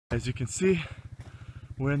As you can see,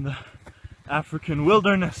 we're in the African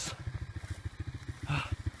wilderness.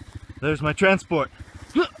 There's my transport.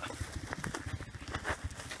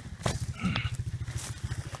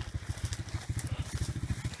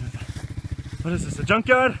 What is this, a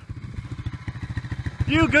junkyard?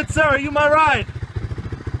 You, good sir, are you my ride?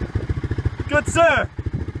 Good sir!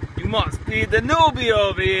 You must be the newbie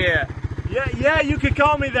over here. Yeah, you could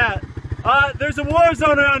call me that. There's a war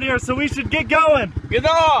zone around here, so we should get going. Get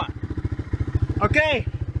on! Okay.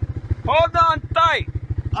 Hold on tight.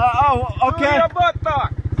 Okay. Do your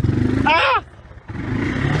buttock. Ah!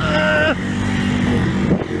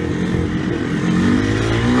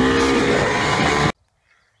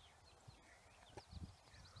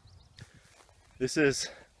 This is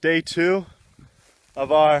day 2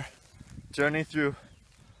 of our journey through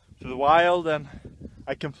the wild, and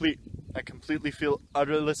I completely feel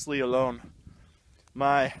utterlessly alone.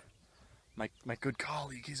 My good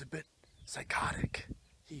colleague, he's a bit psychotic.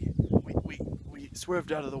 We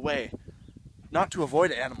swerved out of the way, not to avoid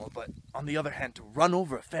an animal, but on the other hand to run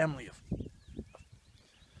over a family of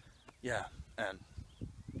yeah, and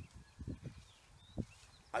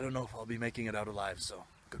I don't know if I'll be making it out alive, so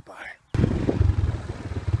goodbye.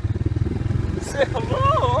 Say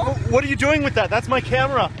hello. What are you doing with that? That's my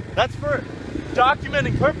camera. That's for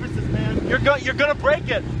documenting purposes, man. You're gonna break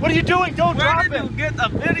it. What are you doing? Don't drop it. Where did you get a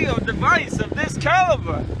video device of this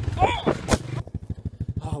caliber?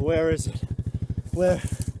 Oh, where is it? Where?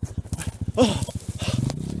 Oh.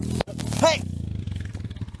 Hey!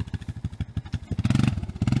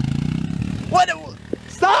 What?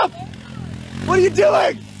 Stop! What are you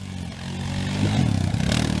doing?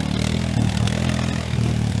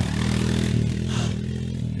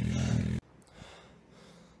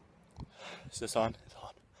 Is this on? It's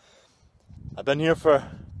on. I've been here for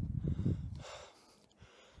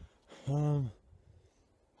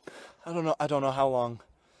I don't know how long.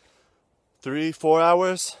 3-4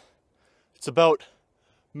 hours. It's about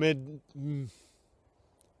mid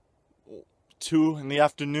 2 in the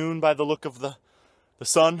afternoon by the look of the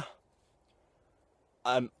sun.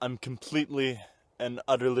 I'm completely and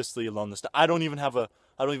utterly alone this time. I don't even have a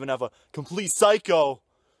complete psycho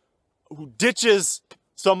who ditches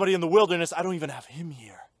somebody in the wilderness. I don't even have him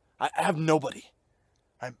here. I have nobody.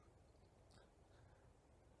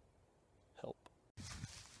 Help.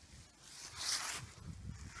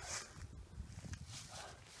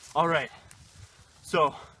 All right.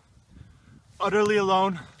 So, utterly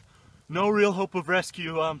alone, no real hope of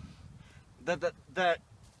rescue.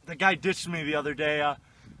 The guy ditched me the other day.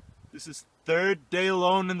 This is 3rd day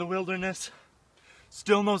alone in the wilderness.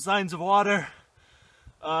 Still no signs of water.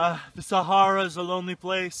 The Sahara is a lonely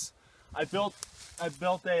place. I built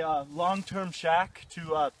a long-term shack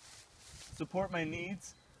to support my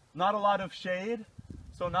needs. Not a lot of shade,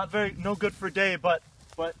 so no good for a day, but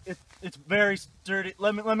it's very sturdy.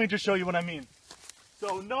 Let me just show you what I mean.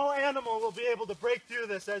 So no animal will be able to break through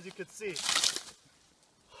this, as you can see.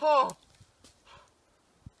 Oh,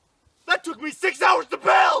 that took me 6 hours to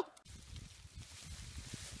build.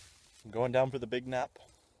 I'm going down for the big nap.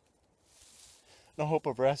 No hope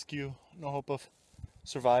of rescue, no hope of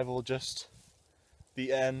survival, just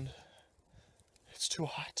the end. It's too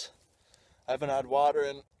hot. I haven't had water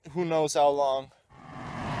in who knows how long.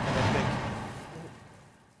 And I think,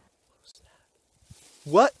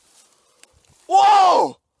 what?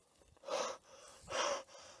 Whoa!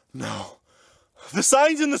 No. The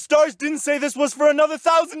signs in the stars didn't say this was for another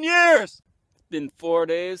 1,000 years! It's been 4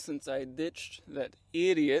 days since I ditched that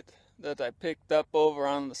idiot that I picked up over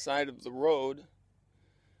on the side of the road.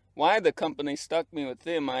 Why the company stuck me with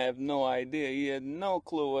him, I have no idea. He had no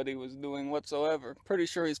clue what he was doing whatsoever. Pretty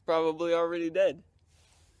sure he's probably already dead.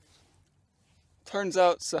 Turns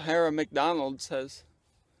out Sahara McDonald's has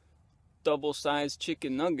double-sized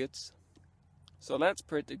chicken nuggets. So that's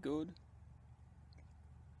pretty good.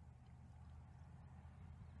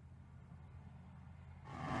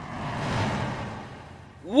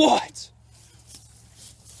 What?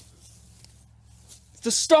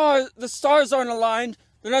 The stars aren't aligned.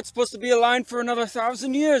 They're not supposed to be aligned for another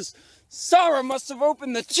 1,000 years. Sarah must have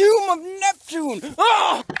opened the tomb of Neptune.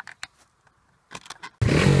 Ah!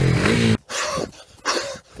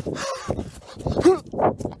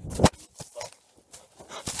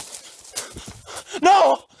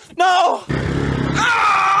 No! No!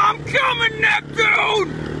 Ah! I'm coming,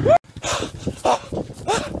 Neptune!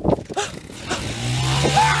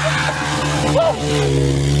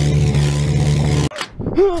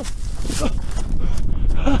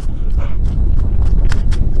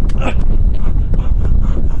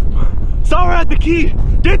 Sarah had the key!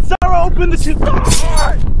 Did Sarah open the tomb?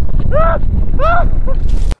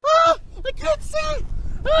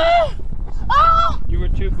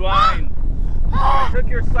 took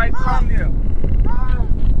your sight from you.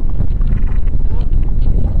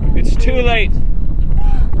 It's too late.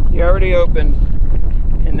 You already opened.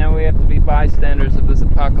 And now we have to be bystanders of this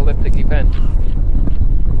apocalyptic event.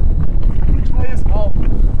 Which way is home?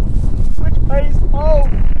 Which way is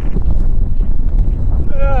home?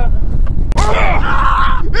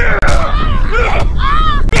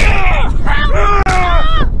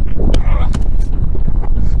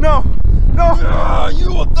 No! No!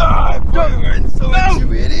 You will die! Don't insolence,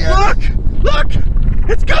 you idiot! Look!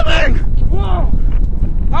 It's coming! Whoa!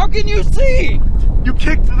 How can you see? You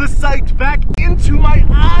kicked the sight back into my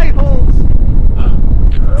eye holes!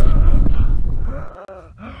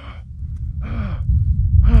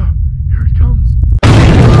 Here it comes.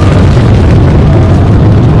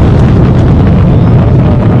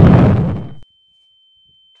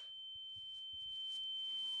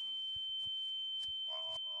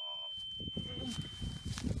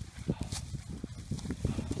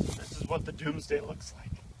 This is what the doomsday looks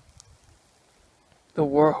like. The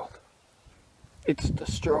world. It's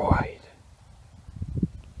destroyed.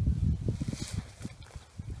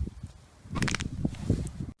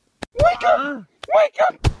 Wake up! Wake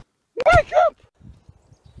up! Wake up!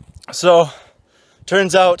 So,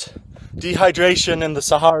 turns out dehydration in the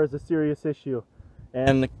Sahara is a serious issue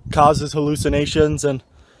and causes hallucinations, and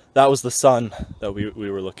that was the sun that we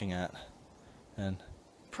were looking at. And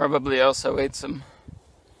Probably also ate some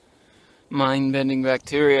mind-bending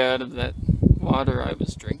bacteria out of that water I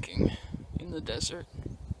was drinking in the desert.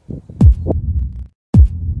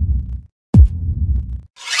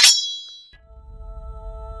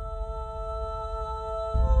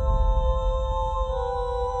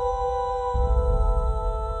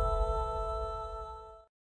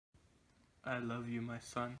 I love you, my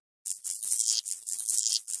son.